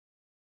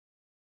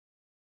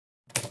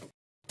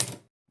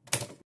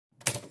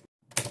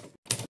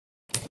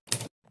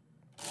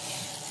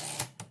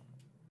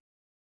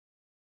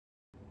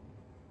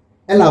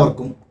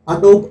എല്ലാവർക്കും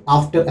Adobe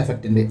after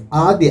എഫക്റ്റിൻ്റെ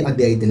ആദ്യ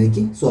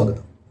അധ്യായത്തിലേക്ക്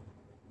സ്വാഗതം.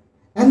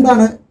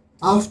 എന്താണ്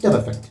after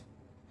effect?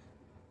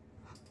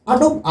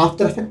 Adobe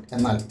after effect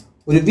എന്നാൽ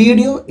ഒരു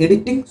വീഡിയോ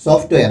എഡിറ്റിംഗ്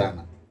സോഫ്റ്റ്വെയർ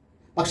ആണ്.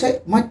 പക്ഷേ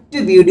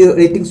മറ്റ് വീഡിയോ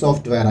എഡിറ്റിംഗ്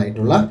സോഫ്റ്റ്വെയർ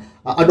ആയിട്ടുള്ള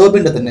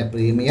അഡോബിൻ്റെ തന്നെ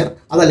പ്രീമിയർ,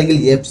 അതല്ലെങ്കിൽ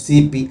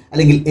FCP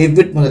അല്ലെങ്കിൽ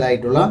എവിഡ്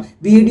മുതലായിട്ടുള്ള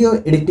വീഡിയോ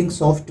എഡിറ്റിംഗ്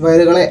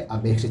സോഫ്റ്റ്വെയറുകളെ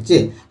അപേക്ഷിച്ച്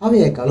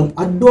അവയേക്കാളും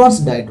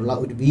അഡ്വാൻസ്ഡ് ആയിട്ടുള്ള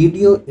ഒരു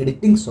വീഡിയോ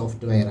എഡിറ്റിംഗ്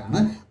സോഫ്റ്റ്വെയർ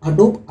ആണ്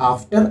അഡോബ്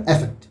ആഫ്റ്റർ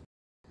എഫക്റ്റ്.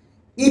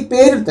 ഈ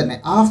പേരിൽ തന്നെ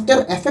ആഫ്റ്റർ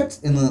എഫക്ട്സ്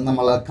എന്ന്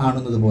നമ്മൾ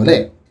കാണുന്നത് പോലെ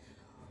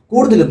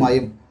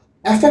കൂടുതലുമായും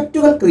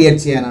എഫക്റ്റുകൾ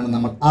ക്രിയേറ്റ് ചെയ്യാനാണ്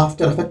നമ്മൾ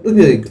ആഫ്റ്റർ എഫക്റ്റ്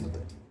ഉപയോഗിക്കുന്നത്.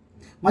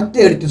 മറ്റ്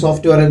എഡിറ്റിംഗ്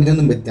സോഫ്റ്റ്വെയറിൽ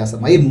നിന്നും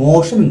വ്യത്യാസമായി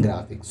മോഷൻ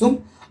ഗ്രാഫിക്സും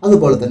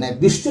അതുപോലെ തന്നെ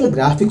വിഷ്വൽ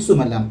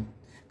ഗ്രാഫിക്സുമെല്ലാം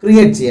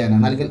ക്രിയേറ്റ്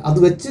ചെയ്യാനാണ്, അല്ലെങ്കിൽ അത്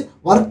വെച്ച്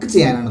വർക്ക്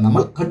ചെയ്യാനാണ്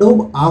നമ്മൾ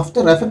അഡോബ്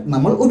ആഫ്റ്റർ എഫക്റ്റ്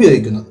നമ്മൾ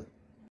ഉപയോഗിക്കുന്നത്.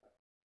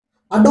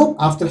 അഡോബ്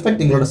ആഫ്റ്റർ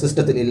എഫക്റ്റ് നിങ്ങളുടെ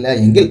സിസ്റ്റത്തിൽ ഇല്ല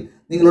എങ്കിൽ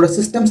നിങ്ങളുടെ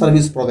system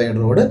service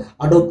പ്രൊവൈഡറോട്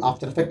Adobe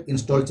after effect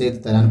install ചെയ്ത്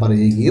തരാൻ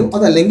പറയുകയോ,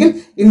 അതല്ലെങ്കിൽ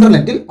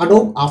ഇൻ്റർനെറ്റിൽ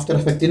അഡോബ് ആഫ്റ്റർ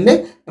എഫക്റ്റിൻ്റെ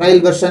ട്രയൽ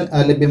വെർഷൻ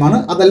ലഭ്യമാണ്.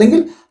 അതല്ലെങ്കിൽ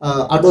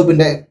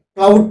അഡോബിൻ്റെ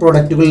ക്ലൗഡ്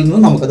പ്രോഡക്റ്റുകളിൽ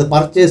നിന്ന് നമുക്കത്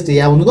പർച്ചേസ്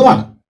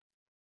ചെയ്യാവുന്നതുമാണ്.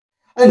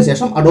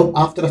 അതിനുശേഷം അഡോബ്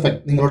ആഫ്റ്റർ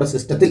എഫക്റ്റ് നിങ്ങളുടെ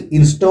സിസ്റ്റത്തിൽ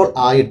ഇൻസ്റ്റാൾ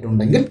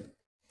ആയിട്ടുണ്ടെങ്കിൽ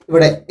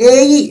ഇവിടെ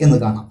AE എന്ന്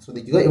കാണാം.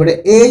 ശ്രദ്ധിക്കുക, ഇവിടെ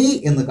AE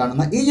എന്ന്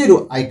കാണുന്ന ഈ ഒരു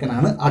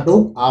ഐക്കണാണ്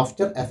അഡോബ്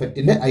ആഫ്റ്റർ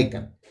എഫക്റ്റിൻ്റെ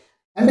ഐക്കൺ.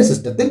 എൻ്റെ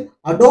സിസ്റ്റത്തിൽ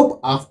അഡോബ്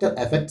ആഫ്റ്റർ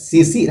എഫക്റ്റ്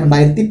CC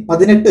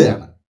 2018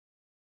 ആണ്.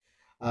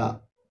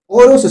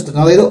 ഓരോ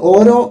സിസ്റ്റത്തിനും, അതായത്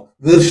ഓരോ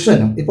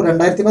വെർഷനും, ഇപ്പോൾ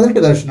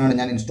 2018 വെർഷനാണ്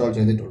ഞാൻ ഇൻസ്റ്റാൾ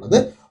ചെയ്തിട്ടുള്ളത്.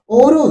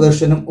 ഓരോ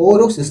വെർഷനും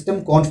ഓരോ സിസ്റ്റം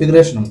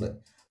കോൺഫിഗറേഷൻ ഉണ്ട്.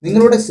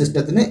 നിങ്ങളുടെ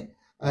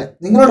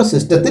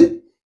സിസ്റ്റത്തിൽ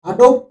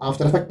അഡോബ്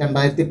ആഫ്റ്റർ എഫക്റ്റ്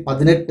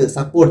 2018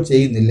 സപ്പോർട്ട്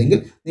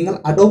ചെയ്യുന്നില്ലെങ്കിൽ നിങ്ങൾ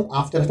അഡോബ്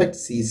ആഫ്റ്റർ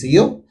എഫക്റ്റ്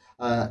CCയോ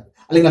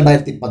അല്ലെങ്കിൽ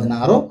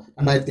 2016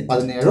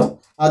 2017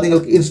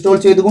 നിങ്ങൾക്ക് ഇൻസ്റ്റാൾ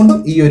ചെയ്തുകൊണ്ടും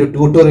ഈ ഒരു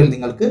ട്യൂട്ടോറിയൽ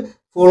നിങ്ങൾക്ക്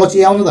ഫോളോ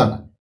ചെയ്യാവുന്നതാണ്.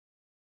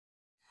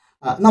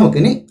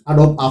 നമുക്കിനി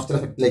അഡോബ് ആഫ്റ്റർ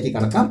എഫക്റ്റിലേക്ക്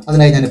കടക്കാം.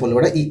 അതിനായി ഞാനിപ്പോൾ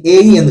ഇവിടെ ഈ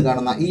AE എന്ന്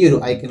കാണുന്ന ഈ ഒരു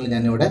ഐക്കണിൽ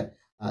ഞാനിവിടെ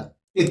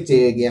ക്ലിക്ക്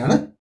ചെയ്യുകയാണ്.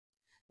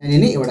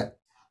 ഞാനിനി ഇവിടെ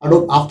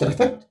അഡോബ് ആഫ്റ്റർ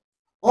എഫക്റ്റ്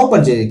ഓപ്പൺ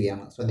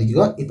ചെയ്യുകയാണ്.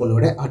 ശ്രദ്ധിക്കുക, ഇപ്പോൾ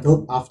ഇവിടെ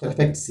Adobe after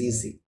effect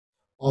CC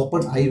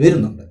open ആയി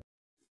വരുന്നുണ്ട്.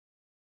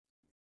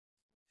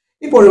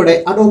 ഇപ്പോൾ ഇവിടെ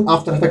അഡോബ്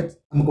ആഫ്റ്റർ എഫക്റ്റ്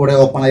നമുക്കിവിടെ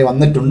ഓപ്പൺ ആയി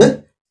വന്നിട്ടുണ്ട്.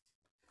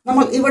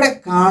 നമ്മൾ ഇവിടെ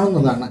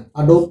കാണുന്നതാണ്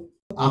അഡോബ്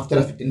ആഫ്റ്റർ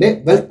എഫക്റ്റിന്റെ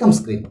വെൽക്കം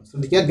സ്ക്രീൻ.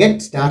 ശ്രദ്ധിക്കുക,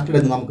 ഗെറ്റ് സ്റ്റാർട്ടഡ്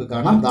എന്ന് നമുക്ക്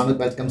കാണാം. അതാണ്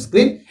വെൽക്കം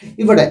സ്ക്രീൻ.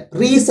 ഇവിടെ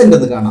റീസെന്റ്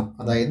എന്ന് കാണാം.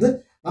 അതായത്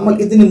നമ്മൾ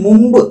ഇതിന്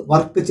മുമ്പ്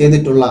വർക്ക്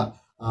ചെയ്തിട്ടുള്ള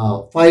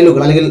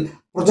ഫയലുകൾ അല്ലെങ്കിൽ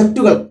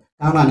പ്രൊജക്റ്റുകൾ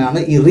കാണാനാണ്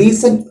ഈ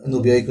റീസെന്റ് എന്ന്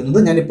ഉപയോഗിക്കുന്നത്.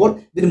 ഞാനിപ്പോൾ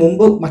ഇതിന്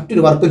മുമ്പ്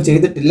മറ്റൊരു വർക്കും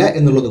ചെയ്തിട്ടില്ല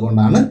എന്നുള്ളത്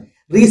കൊണ്ടാണ്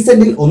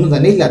റീസെന്റിൽ ഒന്നും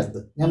തന്നെ ഇല്ലാത്തത്.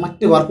 ഞാൻ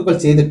മറ്റ് വർക്കുകൾ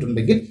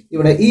ചെയ്തിട്ടുണ്ടെങ്കിൽ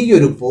ഇവിടെ ഈ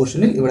ഒരു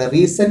പോർഷനിൽ ഇവിടെ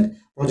റീസെന്റ്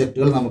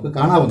പ്രൊജക്റ്റുകൾ നമുക്ക്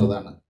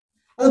കാണാവുന്നതാണ്.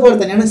 അതുപോലെ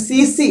തന്നെയാണ്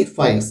CC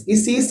ഫയൽസ്. ഈ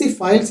CC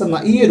ഫയൽസ് എന്ന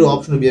ഈ ഒരു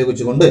ഓപ്ഷൻ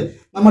ഉപയോഗിച്ചുകൊണ്ട്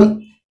നമ്മൾ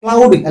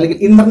ക്ലൗഡിൽ അല്ലെങ്കിൽ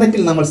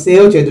ഇന്റർനെറ്റിൽ നമ്മൾ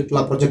സേവ്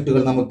ചെയ്തിട്ടുള്ള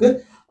പ്രൊജക്റ്റുകൾ നമുക്ക്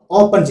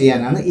ഓപ്പൺ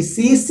ചെയ്യാനാണ് ഈ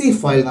CC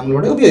ഫയൽ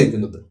നമ്മളിവിടെ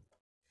ഉപയോഗിക്കുന്നത്.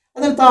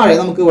 അതിന് താഴെ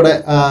നമുക്ക് ഇവിടെ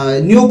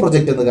ന്യൂ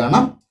പ്രൊജക്റ്റ് എന്ന്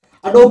കാണാം.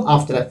 അഡോബ്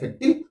ആഫ്റ്റർ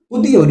എഫക്റ്റിൽ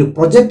പുതിയ ഒരു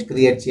പ്രൊജക്റ്റ്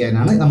ക്രിയേറ്റ്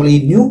ചെയ്യാനാണ് നമ്മൾ ഈ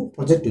ന്യൂ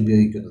പ്രൊജക്റ്റ്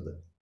ഉപയോഗിക്കുന്നത്.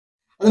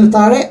 അതിന്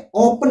താഴെ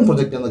ഓപ്പൺ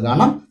പ്രൊജക്റ്റ് എന്ന്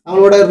കാണാം.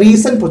 നമ്മളിവിടെ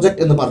റീസെന്റ്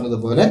പ്രൊജക്റ്റ് എന്ന്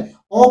പറഞ്ഞതുപോലെ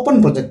ഓപ്പൺ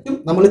പ്രൊജക്റ്റും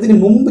നമ്മൾ ഇതിന്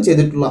മുമ്പ്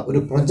ചെയ്തിട്ടുള്ള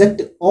ഒരു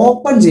പ്രൊജക്റ്റ്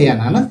ഓപ്പൺ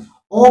ചെയ്യാനാണ്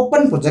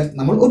ഓപ്പൺ പ്രൊജക്റ്റ്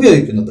നമ്മൾ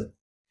ഉപയോഗിക്കുന്നത്.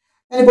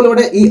 ഞാനിപ്പോൾ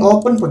ഇവിടെ ഈ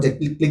ഓപ്പൺ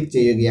പ്രൊജക്റ്റിൽ ക്ലിക്ക്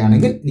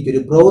ചെയ്യുകയാണെങ്കിൽ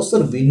എനിക്കൊരു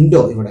ബ്രൗസർ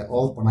വിൻഡോ ഇവിടെ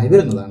ഓപ്പൺ ആയി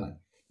വരുന്നതാണ്.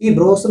 ഈ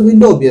ബ്രൗസർ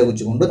വിൻഡോ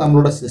ഉപയോഗിച്ചുകൊണ്ട്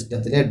നമ്മളുടെ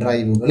സിസ്റ്റത്തിലെ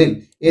ഡ്രൈവുകളിൽ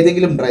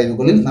ഏതെങ്കിലും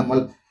ഡ്രൈവുകളിൽ നമ്മൾ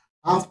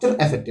ആഫ്റ്റർ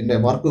എഫക്റ്റിൻ്റെ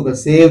വർക്കുകൾ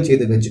സേവ്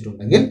ചെയ്ത്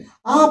വെച്ചിട്ടുണ്ടെങ്കിൽ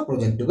ആ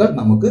പ്രൊജക്റ്റുകൾ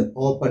നമുക്ക്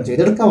ഓപ്പൺ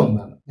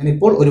ചെയ്തെടുക്കാവുന്നതാണ്.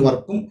 ഞാനിപ്പോൾ ഒരു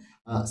വർക്കും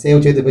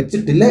സേവ് ചെയ്ത്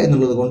വെച്ചിട്ടില്ല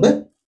എന്നുള്ളത് കൊണ്ട്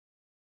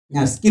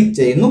ഞാൻ സ്കിപ്പ്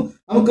ചെയ്യുന്നു.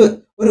 നമുക്ക്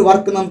ഒരു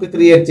വർക്ക് നമുക്ക്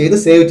ക്രിയേറ്റ് ചെയ്ത്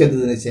സേവ്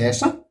ചെയ്തതിന്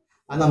ശേഷം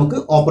നമുക്ക്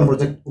ഓപ്പൺ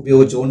പ്രൊജക്റ്റ്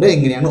ഉപയോഗിച്ചുകൊണ്ട്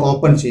എങ്ങനെയാണ്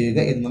ഓപ്പൺ ചെയ്യുക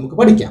എന്ന് നമുക്ക്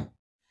പഠിക്കാം.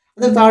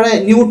 അതിന് താഴെ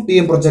new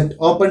team project,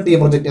 open team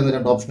project എന്ന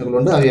 2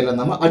 ഓപ്ഷനുകളുണ്ട്. അവയെല്ലാം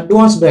നമ്മൾ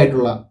അഡ്വാൻസ്ഡ്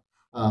ആയിട്ടുള്ള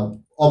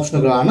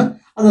ഓപ്ഷനുകളാണ്.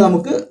 അത്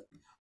നമുക്ക്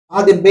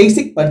ആദ്യം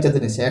ബേസിക്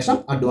പഠിച്ചതിന് ശേഷം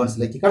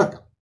അഡ്വാൻസിലേക്ക്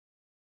കടക്കാം.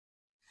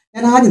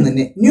 ഞാൻ ആദ്യം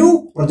തന്നെ ന്യൂ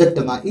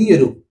പ്രൊജക്റ്റ് എന്ന ഈ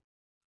ഒരു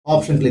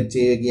ഓപ്ഷൻ ക്ലിക്ക്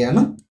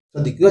ചെയ്യുകയാണ്.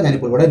 ശ്രദ്ധിക്കുക,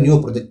 ഞാനിപ്പോൾ ഇവിടെ ന്യൂ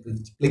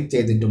പ്രൊജക്റ്റ് ക്ലിക്ക്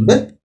ചെയ്തിട്ടുണ്ട്.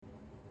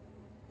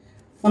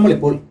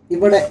 നമ്മളിപ്പോൾ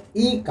ഇവിടെ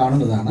ഈ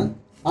കാണുന്നതാണ്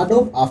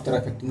അഡോബ് ആഫ്റ്റർ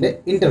എഫക്റ്റിൻ്റെ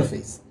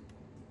ഇൻ്റർഫേസ്,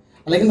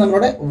 അല്ലെങ്കിൽ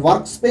നമ്മളുടെ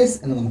വർക്ക് സ്പേസ്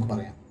എന്ന് നമുക്ക്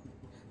പറയാം.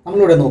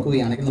 നമ്മളിവിടെ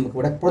നോക്കുകയാണെങ്കിൽ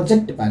നമുക്കിവിടെ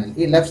പ്രൊജക്റ്റ് പാനൽ,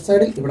 ഈ ലെഫ്റ്റ്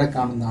സൈഡിൽ ഇവിടെ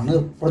കാണുന്നതാണ്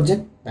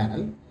പ്രൊജക്റ്റ്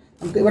പാനൽ.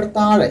 നമുക്ക് ഇവിടെ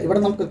താഴെ ഇവിടെ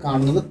നമുക്ക്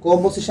കാണുന്നത്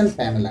കോമ്പോസിഷൻ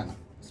പാനലാണ്.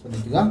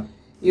 ശ്രദ്ധിക്കുക,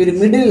 ഈ ഒരു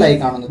മിഡിലായി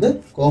കാണുന്നത്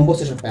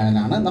കോമ്പോസിഷൻ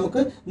പാനലാണ്.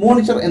 നമുക്ക്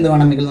മോണിറ്റർ എന്ന്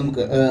വേണമെങ്കിൽ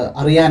നമുക്ക്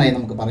അറിയാനായി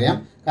നമുക്ക് പറയാം.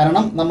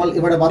 കാരണം നമ്മൾ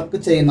ഇവിടെ വർക്ക്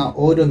ചെയ്യുന്ന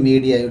ഓരോ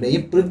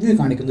മീഡിയയുടെയും പ്രിവ്യൂ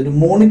കാണിക്കുന്ന ഒരു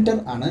മോണിറ്റർ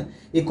ആണ്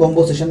ഈ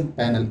കോമ്പോസിഷൻ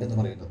പാനൽ എന്ന്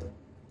പറയുന്നത്.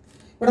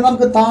 ഇവിടെ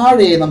നമുക്ക്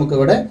താഴെ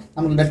നമുക്കിവിടെ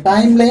നമ്മളുടെ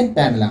ടൈം ലൈൻ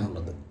പാനലാണുള്ളത്.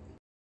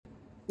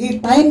 ഈ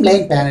ടൈം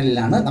ലൈൻ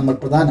പാനലിലാണ് നമ്മൾ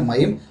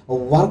പ്രധാനമായും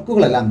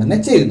വർക്കുകളെല്ലാം തന്നെ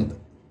ചെയ്യുന്നത്.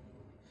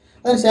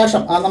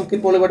 അതിനുശേഷം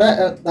നമുക്കിപ്പോൾ ഇവിടെ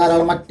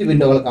ധാരാളം മറ്റ്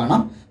വിൻഡോകൾ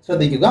കാണാം.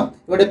 ശ്രദ്ധിക്കുക,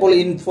 ഇവിടെ ഇപ്പോൾ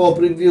ഇൻഫോ,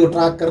 പ്രിവ്യൂ,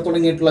 ട്രാക്കർ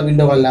തുടങ്ങിയിട്ടുള്ള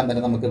വിൻഡോകളെല്ലാം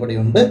തന്നെ നമുക്ക്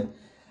ഇവിടെയുണ്ട്.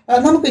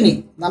 നമുക്കിനി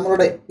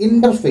നമ്മളുടെ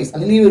ഇൻ്റർഫേസ്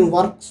അല്ലെങ്കിൽ ഈ ഒരു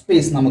വർക്ക്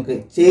സ്പേസ് നമുക്ക്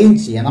ചേഞ്ച്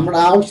ചെയ്യാം. നമ്മുടെ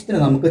ആവശ്യത്തിന്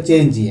നമുക്ക്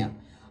ചേഞ്ച് ചെയ്യാം.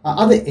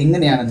 അത്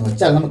എങ്ങനെയാണെന്ന്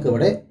വെച്ചാൽ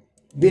നമുക്കിവിടെ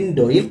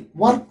വിൻഡോയിൽ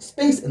വർക്ക്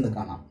സ്പേസ് എന്ന്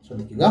കാണാം.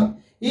 ശ്രദ്ധിക്കുക,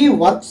 ഈ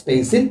വർക്ക്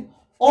സ്പേസിൽ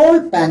ഓൾ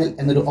പാനൽ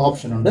എന്നൊരു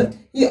ഓപ്ഷൻ ഉണ്ട്.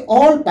 ഈ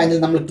ഓൾ പാനൽ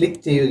നമ്മൾ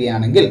ക്ലിക്ക്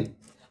ചെയ്യുകയാണെങ്കിൽ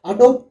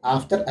അഡോബ്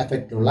ആഫ്റ്റർ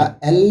എഫക്റ്റിലുള്ള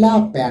എല്ലാ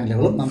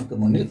പാനലുകളും നമുക്ക്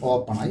മുന്നിൽ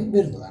ഓപ്പണായി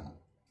വരുന്നതാണ്.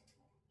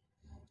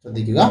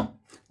 ശ്രദ്ധിക്കുക,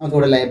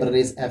 നമുക്കിവിടെ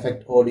ലൈബ്രറീസ്,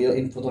 എഫക്റ്റ്, ഓഡിയോ,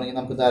 ഇൻഫോ തുടങ്ങി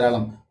നമുക്ക്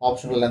ധാരാളം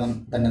ഓപ്ഷനുകളെല്ലാം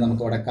തന്നെ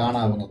നമുക്ക് ഇവിടെ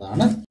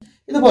കാണാവുന്നതാണ്.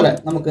 ഇതുപോലെ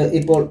നമുക്ക്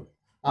ഇപ്പോൾ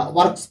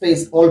വർക്ക്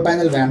സ്പേസ് ഓൾ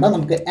പാനൽ വേണ്ട,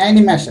 നമുക്ക്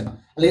ആനിമേഷൻ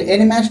അല്ലെങ്കിൽ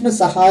ആനിമേഷന്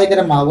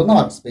സഹായകരമാകുന്ന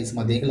വർക്ക് സ്പേസ്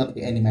മതിയെങ്കിൽ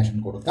നമുക്ക് ആനിമേഷൻ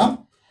കൊടുക്കാം.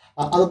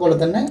 അതുപോലെ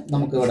തന്നെ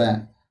നമുക്കിവിടെ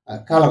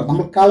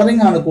നമ്മൾ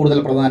കളറിംഗ് ആണ് കൂടുതൽ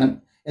പ്രധാനം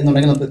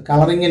എന്നുണ്ടെങ്കിൽ നമുക്ക്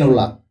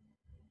കളറിങ്ങിനുള്ള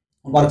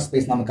വർക്ക്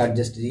സ്പേസ് നമുക്ക്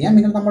അഡ്ജസ്റ്റ് ചെയ്യാം.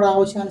 ഇങ്ങനെ നമ്മുടെ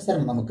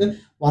ആവശ്യാനുസരണം നമുക്ക്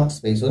വർക്ക്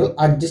സ്പേസുകൾ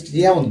അഡ്ജസ്റ്റ്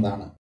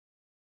ചെയ്യാവുന്നതാണ്.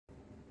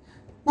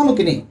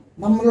 നമുക്കിനി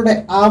നമ്മളുടെ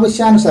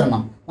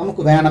ആവശ്യാനുസരണം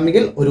നമുക്ക്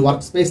വേണമെങ്കിൽ ഒരു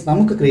വർക്ക് സ്പേസ്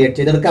നമുക്ക് ക്രിയേറ്റ്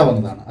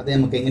ചെയ്തെടുക്കാവുന്നതാണ്. അത്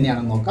നമുക്ക്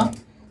എങ്ങനെയാണെന്ന് നോക്കാം.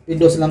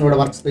 വിൻഡോസിൽ നമ്മളിവിടെ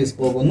വർക്ക് സ്പേസ്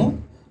പോകുന്നു.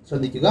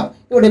 ശ്രദ്ധിക്കുക,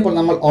 ഇവിടെ ഇപ്പോൾ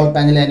നമ്മൾ all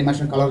panel,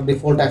 animation, colour,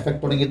 default,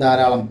 effect തുടങ്ങി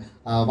ധാരാളം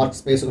വർക്ക്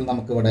സ്പേസുകൾ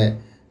നമുക്കിവിടെ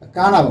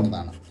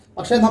കാണാവുന്നതാണ്.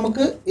 പക്ഷേ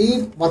നമുക്ക് ഈ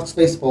വർക്ക്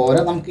സ്പേസ്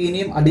പോരാ, നമുക്ക്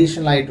ഇനിയും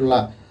അഡീഷണൽ ആയിട്ടുള്ള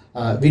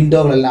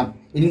വിൻഡോകളെല്ലാം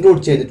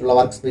ഇൻക്ലൂഡ് ചെയ്തിട്ടുള്ള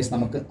വർക്ക് സ്പേസ്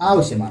നമുക്ക്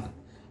ആവശ്യമാണ്.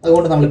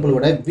 അതുകൊണ്ട് നമ്മളിപ്പോൾ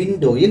ഇവിടെ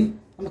വിൻഡോയിൽ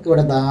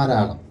നമുക്കിവിടെ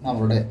ധാരാളം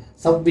നമ്മളുടെ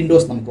സബ്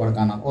വിൻഡോസ് നമുക്കിവിടെ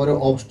കാണാം. ഓരോ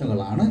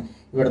ഓപ്ഷനുകളാണ്.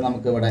 ഇവിടെ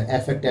നമുക്കിവിടെ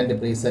effect and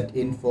preset,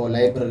 info,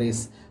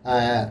 libraries,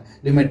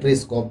 ലിമിറ്ററി,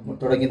 scope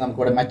തുടങ്ങി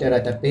നമുക്കിവിടെ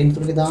മെറ്റാഡാറ്റ, പെയിന്റ്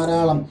തുടങ്ങി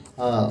ധാരാളം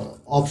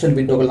ഓപ്ഷൻ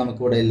വിൻഡോകൾ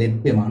നമുക്കിവിടെ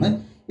ലഭ്യമാണ്.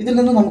 ഇതിൽ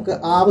നിന്ന് നമുക്ക്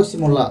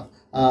ആവശ്യമുള്ള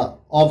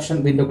ഓപ്ഷൻ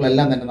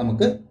വിൻഡോകളെല്ലാം തന്നെ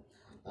നമുക്ക്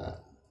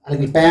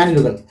അല്ലെങ്കിൽ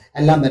പാനലുകൾ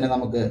എല്ലാം തന്നെ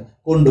നമുക്ക്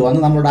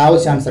കൊണ്ടുവന്ന് നമ്മളുടെ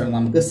ആവശ്യാനുസരണം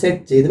നമുക്ക്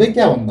സെറ്റ് ചെയ്ത്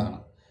വെക്കാവുന്നതാണ്.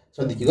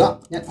 ശ്രദ്ധിക്കുക,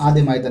 ഞാൻ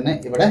ആദ്യമായി തന്നെ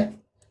ഇവിടെ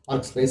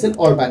വർക്ക് സ്പേസിൽ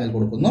ഓൾ പാനൽ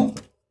കൊടുക്കുന്നു.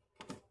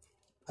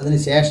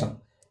 അതിനുശേഷം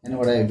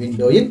ഞാനിവിടെ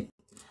വിൻഡോയിൽ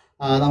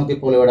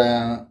നമുക്കിപ്പോൾ ഇവിടെ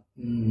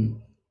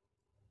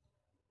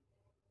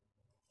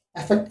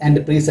എഫക്റ്റ്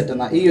ആൻഡ് പ്രീസെറ്റ്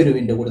എന്ന ഈ ഒരു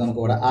വിൻഡോ കൂടി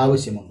നമുക്ക് ഇവിടെ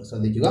ആവശ്യമുണ്ട്.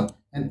 ശ്രദ്ധിക്കുക,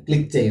 ഞാൻ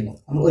ക്ലിക്ക് ചെയ്യുന്നു.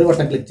 നമ്മൾ ഒരു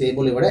വട്ടം ക്ലിക്ക്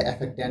ചെയ്യുമ്പോൾ ഇവിടെ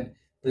എഫക്റ്റ് ആൻഡ്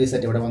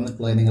പ്രീസെറ്റ് ഇവിടെ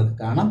വന്നിട്ടുള്ളത് നിങ്ങൾക്ക്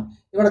കാണാം.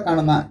 ഇവിടെ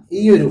കാണുന്ന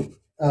ഈ ഒരു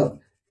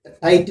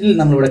ടൈറ്റിൽ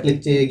നമ്മളിവിടെ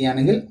ക്ലിക്ക്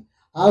ചെയ്യുകയാണെങ്കിൽ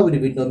ആ ഒരു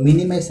വിൻഡോ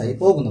മിനിമൈസ് ആയി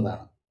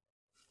പോകുന്നതാണ്.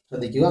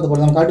 ശ്രദ്ധിക്കുക,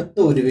 അതുപോലെ നമുക്ക് അടുത്ത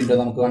ഒരു വിൻഡോ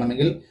നമുക്ക്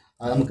വേണമെങ്കിൽ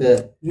നമുക്ക്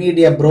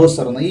മീഡിയ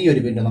ബ്രൗസർ എന്ന ഈ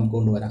ഒരു വിൻഡോ നമുക്ക്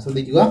കൊണ്ടുവരാം.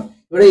 ശ്രദ്ധിക്കുക,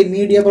 ഇവിടെ ഈ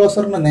മീഡിയ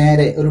ബ്രൗസറിന്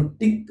നേരെ ഒരു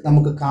ടിക്ക്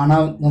നമുക്ക്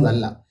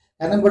കാണാവുന്നതല്ല.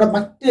 കാരണം ഇവിടെ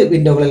മറ്റ്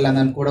വിൻഡോകളെല്ലാം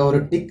നമുക്കിവിടെ ഒരു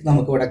ടിക്ക്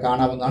നമുക്കിവിടെ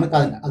കാണാവുന്നതാണ്.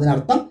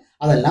 അതിനർത്ഥം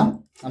അതെല്ലാം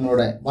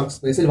നമ്മളുടെ വർക്ക്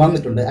സ്പേസിൽ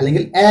വന്നിട്ടുണ്ട്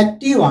അല്ലെങ്കിൽ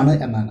ആക്റ്റീവ് ആണ്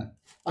എന്നാണ്.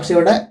 പക്ഷെ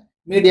ഇവിടെ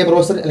മീഡിയ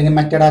ബ്രൗസർ അല്ലെങ്കിൽ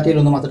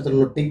മെറ്റാഡാറ്റയിലൊന്നും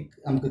അത്തരത്തിലുള്ള ടിക്ക്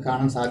നമുക്ക്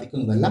കാണാൻ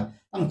സാധിക്കുന്നതല്ല.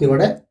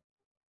 നമുക്കിവിടെ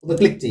ഒന്ന്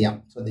ക്ലിക്ക് ചെയ്യാം.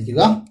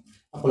 ശ്രദ്ധിക്കുക,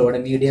 അപ്പോൾ ഇവിടെ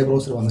മീഡിയ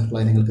ബ്രൗസർ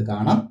വന്നിട്ടുള്ളത് നിങ്ങൾക്ക്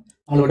കാണാം.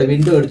 നമ്മളിവിടെ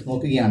വിൻഡോ എടുത്ത്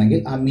നോക്കുകയാണെങ്കിൽ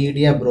ആ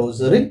മീഡിയ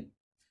ബ്രൗസറിൽ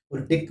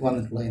ഒരു ടിക്ക്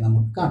വന്നിട്ടുള്ളത്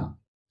നമുക്ക് കാണാം.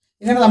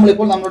 ഇങ്ങനെ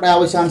നമ്മളിപ്പോൾ നമ്മുടെ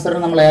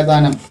ആവശ്യാനുസരണം നമ്മൾ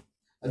ഏതാനും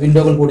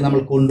വിൻഡോകൾ കൂടി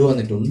നമ്മൾ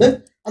കൊണ്ടുവന്നിട്ടുണ്ട്.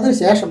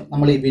 അതിനുശേഷം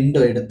നമ്മൾ ഈ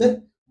വിൻഡോ എടുത്ത്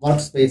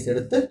വർക്ക് സ്പേസ്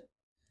എടുത്ത്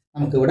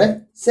നമുക്കിവിടെ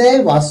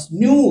save as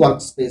new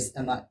work space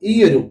എന്ന ഈ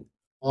ഒരു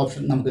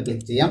ഓപ്ഷൻ നമുക്ക്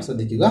ക്ലിക്ക് ചെയ്യാം.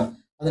 ശ്രദ്ധിക്കുക,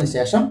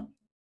 അതിനുശേഷം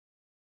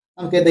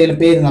നമുക്ക് എന്തെങ്കിലും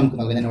പേര് നമുക്ക്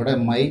നൽകാം. ഞാനിവിടെ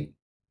മൈ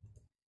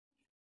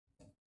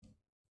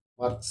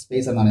വർക്ക്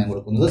സ്പേസ് എന്നാണ് ഞാൻ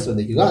കൊടുക്കുന്നത്.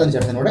 ശ്രദ്ധിക്കുക,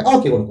 അതിനുശേഷം ഞാനിവിടെ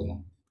ഓക്കെ കൊടുക്കുന്നു.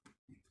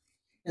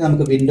 ഇനി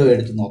നമുക്ക് വിൻഡോ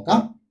എടുത്ത് നോക്കാം.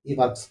 ഈ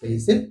വർക്ക്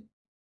സ്പേസിൽ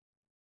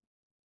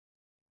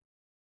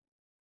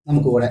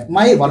നമുക്കിവിടെ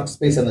മൈ വർക്ക്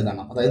സ്പേസ് എന്ന്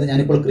കാണാം. അതായത്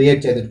ഞാനിപ്പോൾ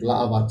ക്രിയേറ്റ് ചെയ്തിട്ടുള്ള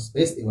ആ വർക്ക്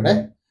സ്പേസ് ഇവിടെ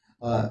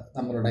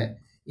നമ്മളുടെ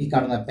ഈ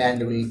കാണുന്ന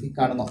പാനലുകളിൽ ഈ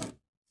കാണുന്ന,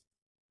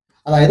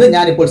 അതായത്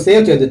ഞാനിപ്പോൾ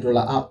സേവ് ചെയ്തിട്ടുള്ള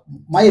ആ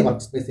മൈ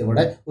വർക്ക് സ്പേസ്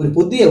ഇവിടെ ഒരു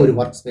പുതിയ ഒരു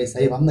വർക്ക് സ്പേസ്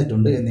ആയി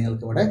വന്നിട്ടുണ്ട് എന്ന്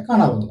നിങ്ങൾക്ക് ഇവിടെ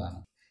കാണാവുന്നതാണ്.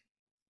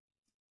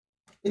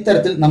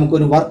 ഇത്തരത്തിൽ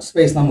നമുക്കൊരു വർക്ക്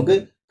സ്പേസ് നമുക്ക്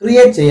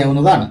ക്രിയേറ്റ്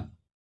ചെയ്യാവുന്നതാണ്.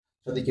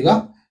 ശ്രദ്ധിക്കുക,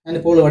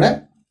 ഞാനിപ്പോൾ ഇവിടെ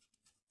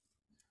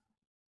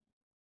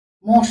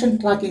മോഷൻ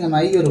ട്രാക്കിംഗ് എന്ന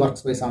ഈ ഒരു വർക്ക്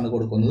സ്പേസ് ആണ്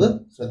കൊടുക്കുന്നത്.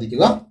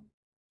 ശ്രദ്ധിക്കുക,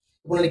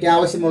 ഇപ്പോൾ എനിക്ക്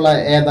ആവശ്യമുള്ള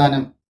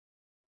ഏതാനും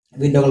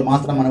വിൻഡോകൾ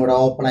മാത്രമാണ് ഇവിടെ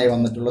ഓപ്പൺ ആയി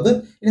വന്നിട്ടുള്ളത്.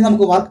 ഇനി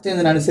നമുക്ക് വർക്ക്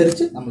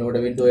ചെയ്യുന്നതിനനുസരിച്ച് നമ്മളിവിടെ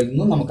വിൻഡോയിൽ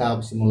നിന്നും നമുക്ക്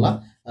ആവശ്യമുള്ള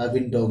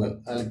വിൻഡോകൾ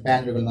അല്ലെങ്കിൽ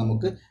പാനലുകൾ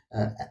നമുക്ക്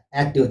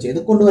ആക്റ്റീവ് ചെയ്ത്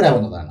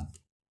കൊണ്ടുവരാവുന്നതാണ്.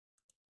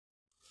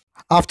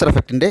 ആഫ്റ്റർ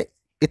എഫക്റ്റിൻ്റെ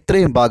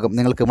ഇത്രയും ഭാഗം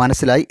നിങ്ങൾക്ക്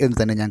മനസ്സിലായി എന്ന്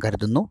തന്നെ ഞാൻ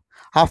കരുതുന്നു.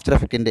 ആഫ്റ്റർ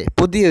എഫക്റ്റിൻ്റെ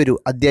പുതിയൊരു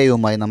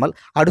അധ്യായവുമായി നമ്മൾ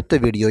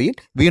അടുത്ത വീഡിയോയിൽ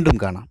വീണ്ടും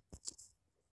കാണാം.